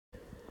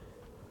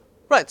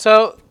Right.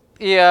 So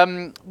we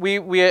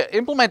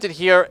implemented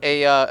here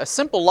a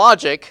simple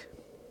logic,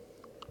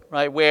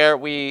 right, where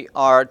we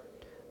are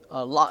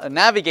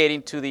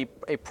navigating to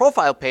a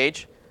profile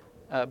page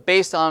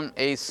based on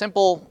a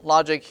simple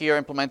logic here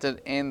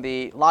implemented in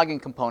the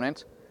login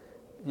component.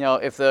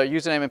 If the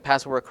username and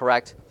password were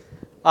correct,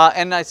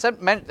 and I said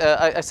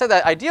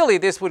that ideally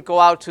this would go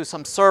out to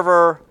some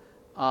server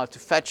to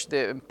fetch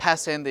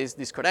pass in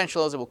these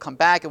credentials. It will come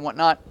back and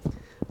whatnot.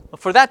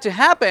 For that to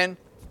happen,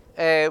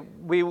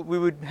 we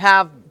would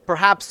have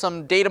perhaps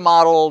some data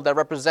model that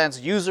represents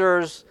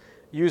users.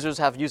 Users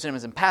have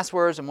usernames and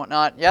passwords and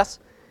whatnot. Yes,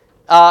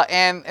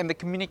 and the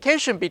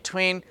communication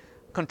between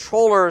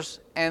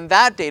controllers and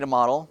that data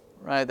model,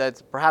 right?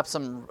 That's perhaps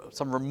some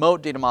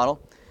remote data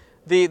model.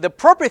 The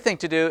appropriate thing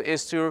to do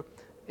is to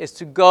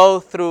go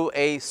through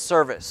a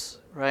service,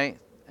 right?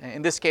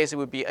 In this case, it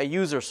would be a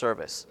user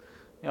service.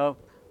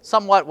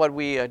 Somewhat what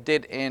we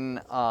did in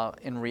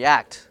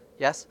React.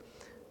 Yes.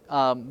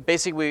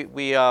 Basically,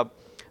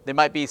 there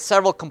might be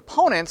several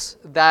components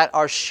that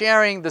are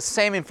sharing the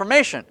same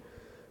information,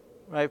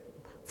 right?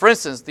 For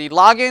instance, the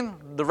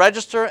login, the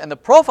register, and the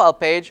profile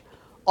page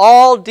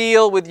all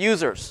deal with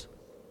users.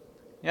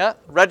 Yeah,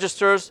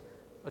 registers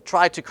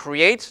try to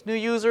create new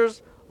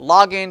users.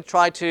 Login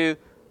try to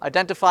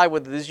identify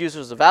whether this user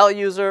is a valid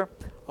user.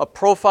 A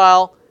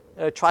profile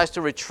tries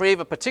to retrieve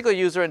a particular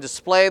user and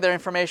display their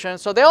information.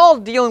 So they're all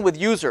dealing with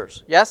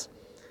users. Yes.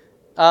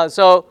 They're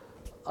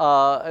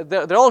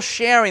all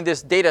sharing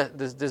this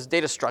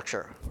data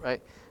structure,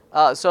 right?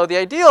 So the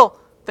ideal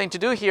thing to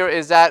do here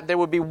is that there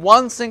would be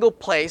one single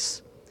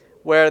place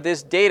where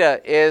this data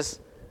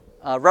is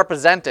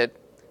represented,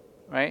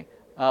 right?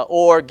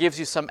 Or gives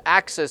you some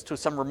access to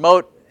some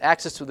remote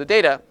access to the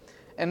data,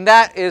 and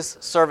that is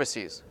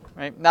services,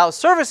 right? Now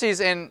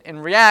services in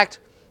React,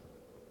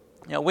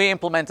 we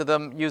implemented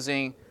them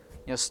using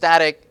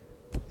static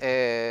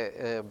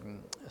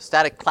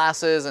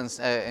classes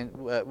and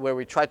where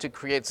we tried to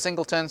create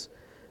singletons,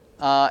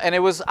 and it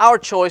was our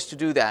choice to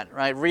do that,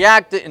 right?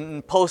 React didn't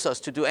impose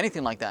us to do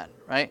anything like that,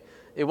 right?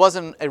 It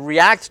wasn't a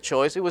React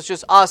choice. It was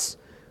just us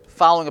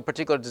following a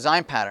particular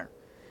design pattern.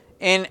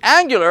 In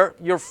Angular,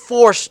 you're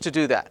forced to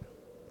do that,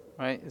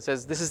 right? It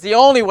says this is the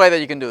only way that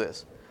you can do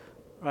this,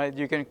 right?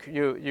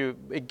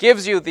 It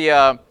gives you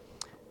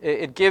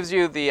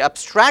the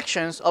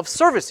abstractions of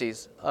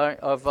services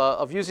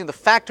of using the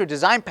factor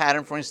design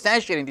pattern for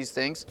instantiating these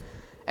things,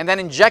 and then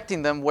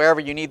injecting them wherever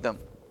you need them.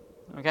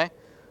 Okay,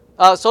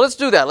 so let's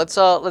do that.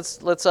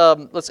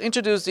 Let's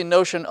introduce the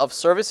notion of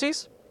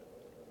services,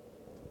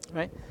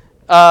 right?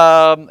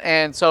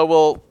 And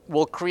so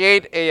we'll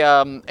create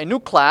a new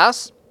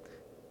class,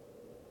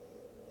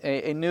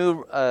 a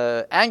new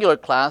Angular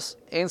class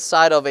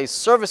inside of a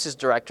services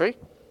directory.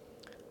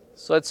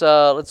 So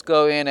let's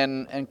go in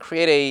and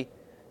create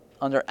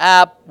under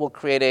app. We'll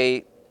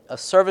create a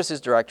services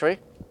directory.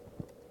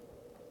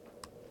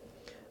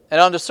 And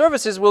under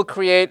services, we'll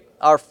create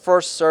our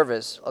first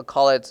service. I'll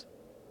call it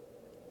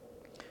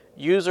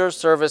user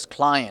service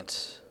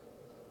client.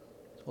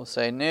 We'll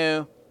say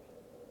new,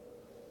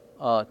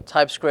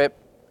 TypeScript.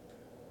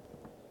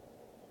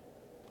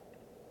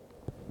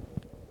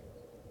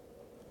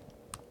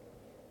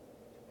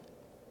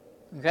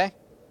 Okay.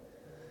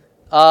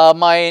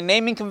 My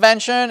naming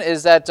convention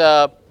is that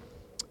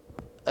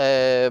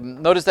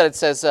notice that it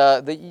says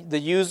the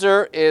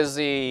user is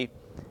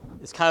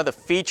kind of the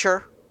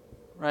feature.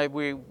 Right,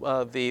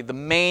 the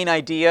main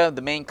idea,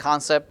 the main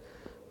concept,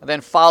 and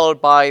then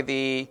followed by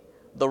the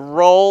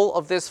role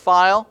of this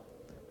file.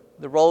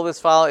 The role of this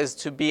file is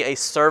to be a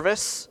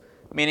service,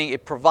 meaning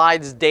it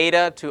provides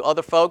data to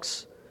other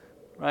folks.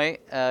 Right,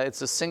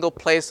 it's a single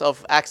place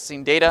of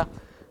accessing data.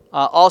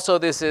 Also,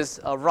 this is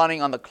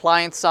running on the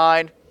client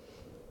side.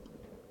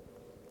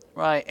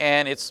 Right,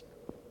 and it's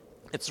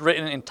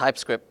written in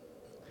TypeScript.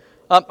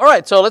 All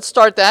right, so let's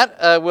start that.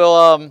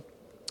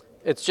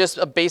 It's just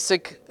a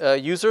basic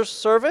user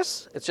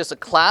service. It's just a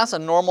class, a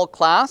normal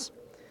class.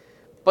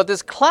 But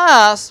this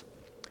class,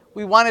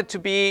 we want it to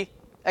be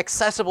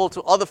accessible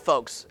to other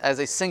folks as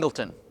a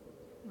singleton,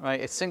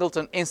 right? A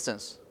singleton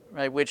instance,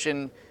 right? Which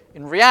in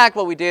React,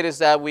 what we did is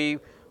that we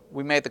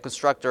made the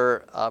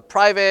constructor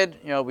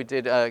private. We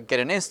did get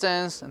an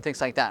instance and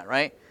things like that,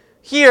 right?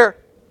 Here,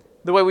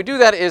 the way we do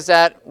that is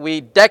that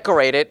we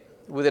decorate it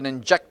with an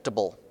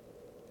injectable,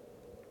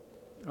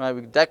 right?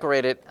 We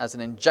decorate it as an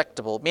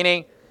injectable,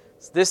 meaning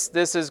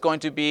this is going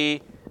to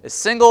be a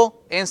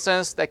single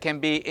instance that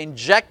can be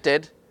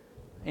injected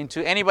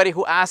into anybody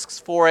who asks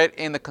for it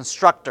in the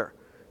constructor.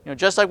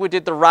 Just like we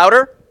did the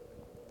router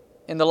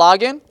in the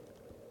login.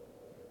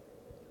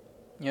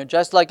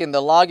 Just like in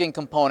the login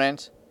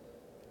component,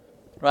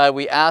 right?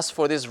 We asked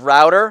for this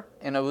router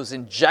and it was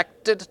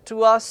injected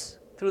to us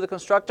through the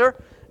constructor.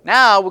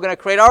 Now we're going to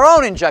create our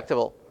own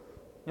injectable.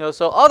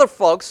 So other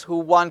folks who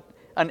want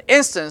an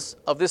instance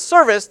of this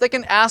service, they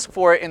can ask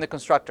for it in the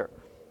constructor.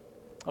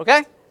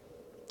 Okay?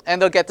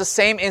 And they'll get the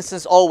same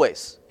instance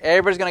always.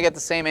 Everybody's going to get the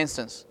same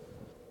instance.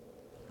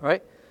 All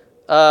right?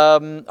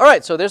 All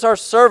right, so there's our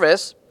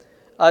service.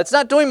 It's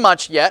not doing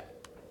much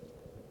yet.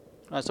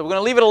 All right, so we're going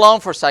to leave it alone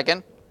for a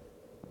second.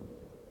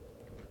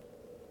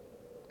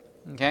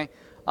 Okay.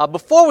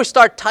 Before we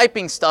start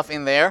typing stuff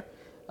in there,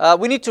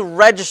 we need to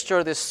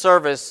register this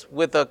service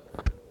with the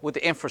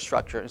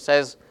infrastructure. It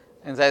says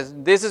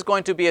this is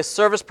going to be a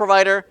service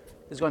provider.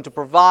 It's going to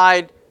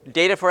provide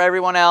data for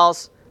everyone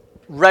else.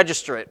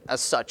 Register it as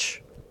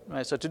such.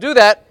 Right, so to do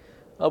that,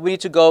 we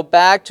need to go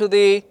back to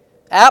the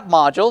app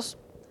modules,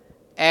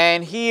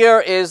 and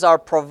here is our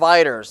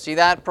providers. See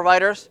that,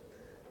 providers?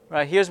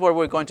 Right, here's where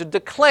we're going to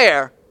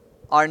declare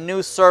our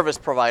new service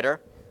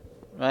provider,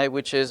 right,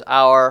 which is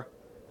our,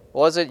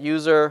 what was it,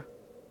 user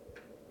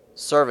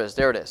service.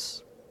 There it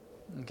is.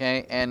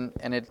 Okay, and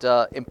it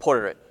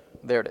imported it.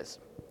 There it is.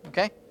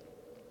 Okay.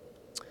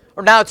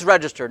 Or now it's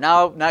registered.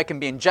 Now it can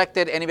be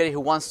injected. Anybody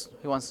who wants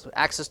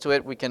access to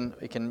it, we can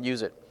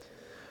use it.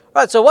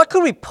 All right. So what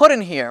could we put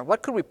in here?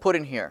 What could we put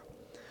in here?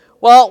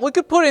 Well, we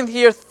could put in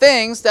here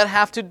things that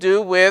have to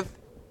do with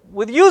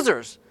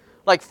users,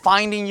 like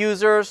finding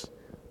users,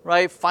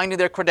 right? Finding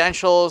their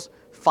credentials,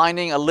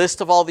 finding a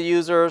list of all the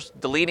users,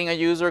 deleting a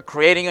user,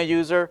 creating a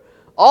user.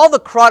 All the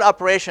CRUD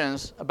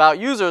operations about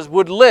users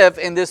would live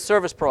in this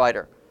service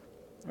provider,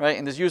 right?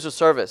 In this user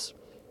service.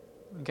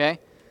 Okay.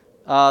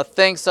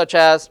 Things such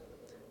as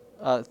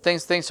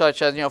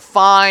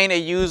find a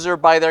user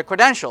by their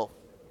credential.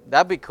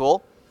 That'd be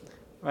cool,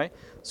 right?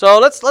 So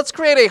let's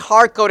create a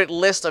hard-coded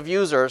list of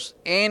users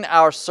in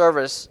our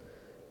service,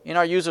 in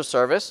our user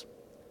service,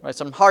 right?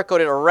 Some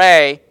hard-coded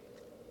array.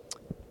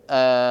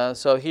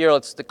 So here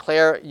let's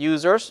declare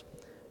users,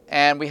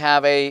 and we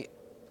have a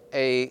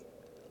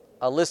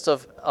list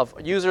of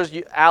users,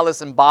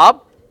 Alice and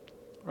Bob,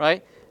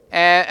 right?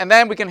 And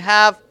then we can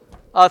have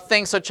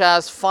things such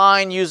as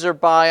find user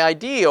by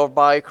ID or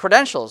by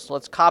credentials.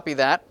 Let's copy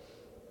that.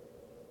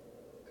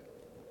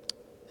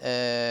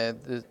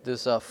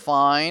 There's a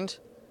find.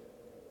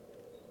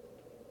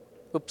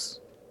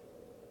 Oops.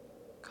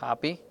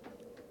 Copy.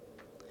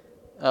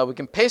 We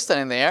can paste that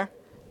in there.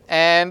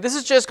 And this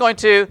is just going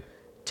to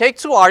take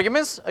two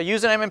arguments, a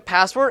username and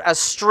password, as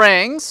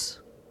strings,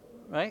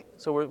 right?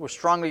 So we're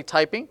strongly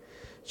typing.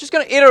 It's just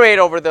going to iterate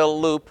over the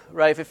loop,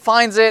 right? If it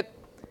finds it,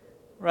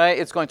 right,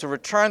 it's going to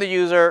return the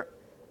user.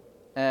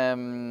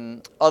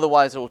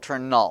 Otherwise, it will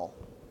turn null.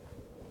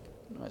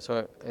 Right,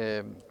 so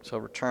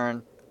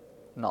return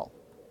null.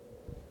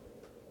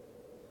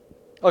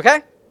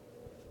 Okay.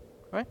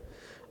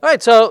 All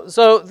right.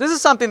 So this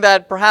is something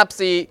that perhaps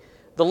the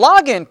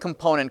login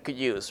component could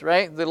use,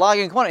 right? The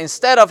login component,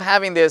 instead of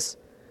having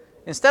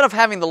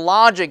the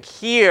logic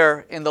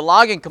here in the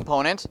login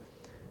component,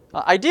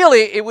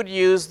 ideally it would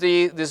use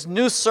this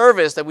new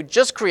service that we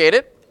just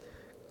created,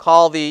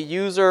 called the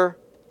user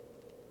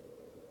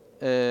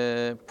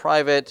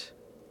private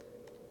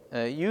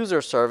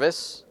user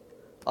service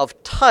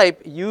of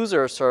type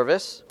user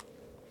service.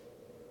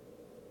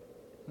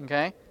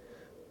 Okay.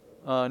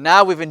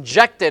 Now we've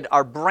injected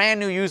our brand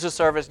new user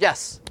service.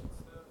 Yes.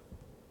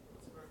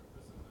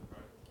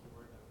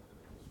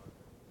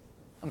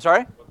 I'm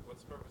sorry?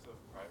 What's the purpose of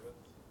private?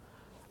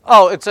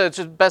 Oh, it's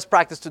just best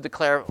practice to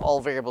declare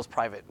all variables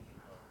private.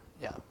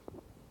 Yeah.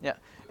 Yeah.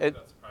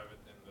 That's private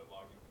in the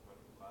login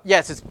component class?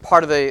 Yes, it's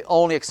part of the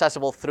only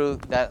accessible through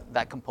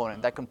that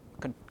component.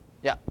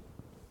 Yeah.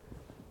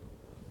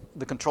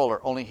 The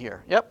controller only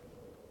here. Yep.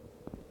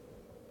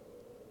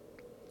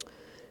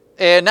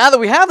 And now that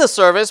we have the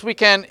service, we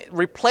can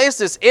replace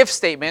this if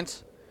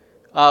statement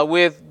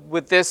with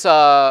this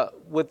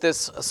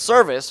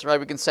service, right?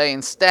 We can say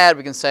instead,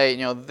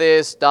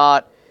 this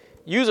dot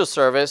user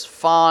service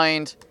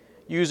find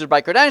user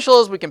by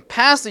credentials. We can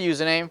pass the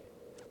username.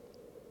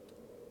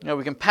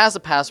 We can pass the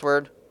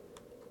password,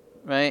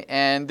 right?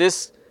 And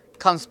this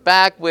comes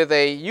back with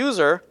a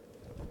user,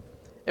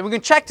 and we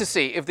can check to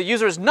see if the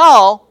user is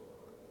null.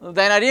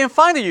 Then I didn't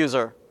find the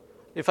user.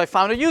 If I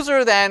found a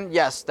user, then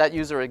yes, that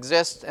user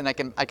exists, and I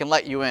can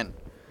let you in.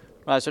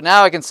 Right. So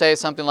now I can say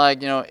something like,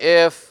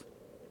 if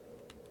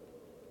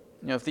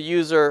the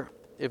user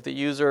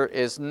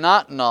is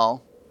not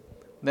null,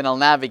 then I'll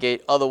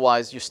navigate.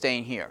 Otherwise, you're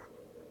staying here.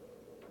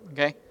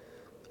 Okay.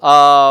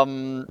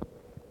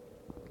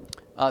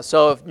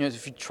 So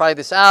if you try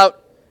this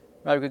out,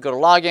 right, we could go to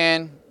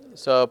login.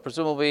 So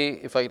presumably,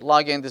 if I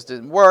log in, this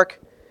didn't work.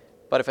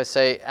 But if I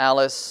say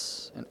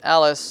Alice and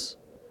Alice,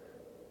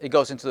 it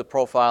goes into the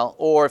profile.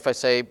 Or if I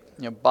say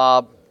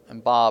Bob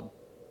and Bob,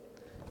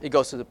 it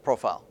goes to the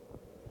profile.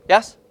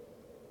 Yes?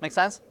 Make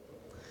sense?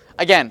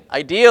 Again,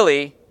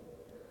 ideally,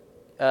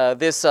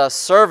 this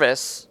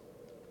service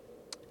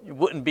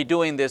wouldn't be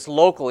doing this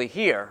locally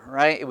here,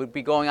 right? It would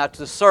be going out to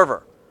the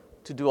server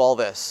to do all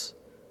this,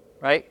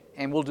 right?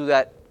 And we'll do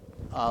that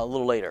a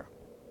little later.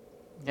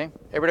 Okay?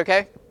 Everybody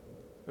okay?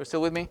 You're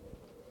still with me?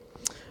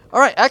 All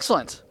right,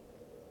 excellent.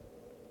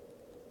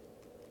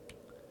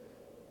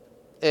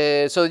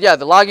 So yeah,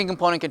 the login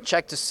component can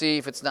check to see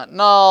if it's not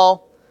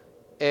null.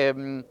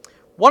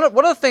 One of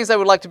the things I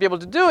would like to be able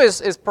to do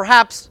is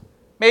perhaps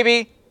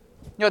maybe,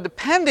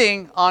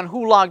 depending on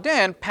who logged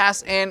in,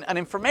 pass in an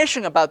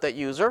information about that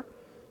user,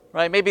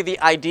 right? Maybe the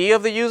ID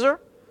of the user,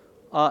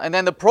 and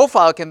then the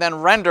profile can then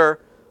render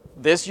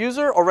this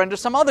user or render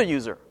some other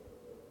user,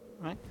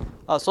 right?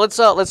 So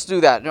let's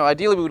do that.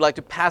 Ideally, we would like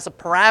to pass a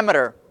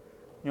parameter,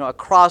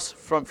 across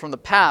from the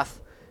path,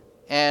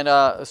 and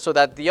so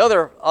that the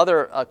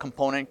other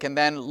component can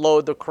then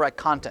load the correct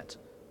content.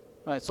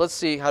 Right. So let's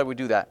see how do we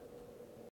do that.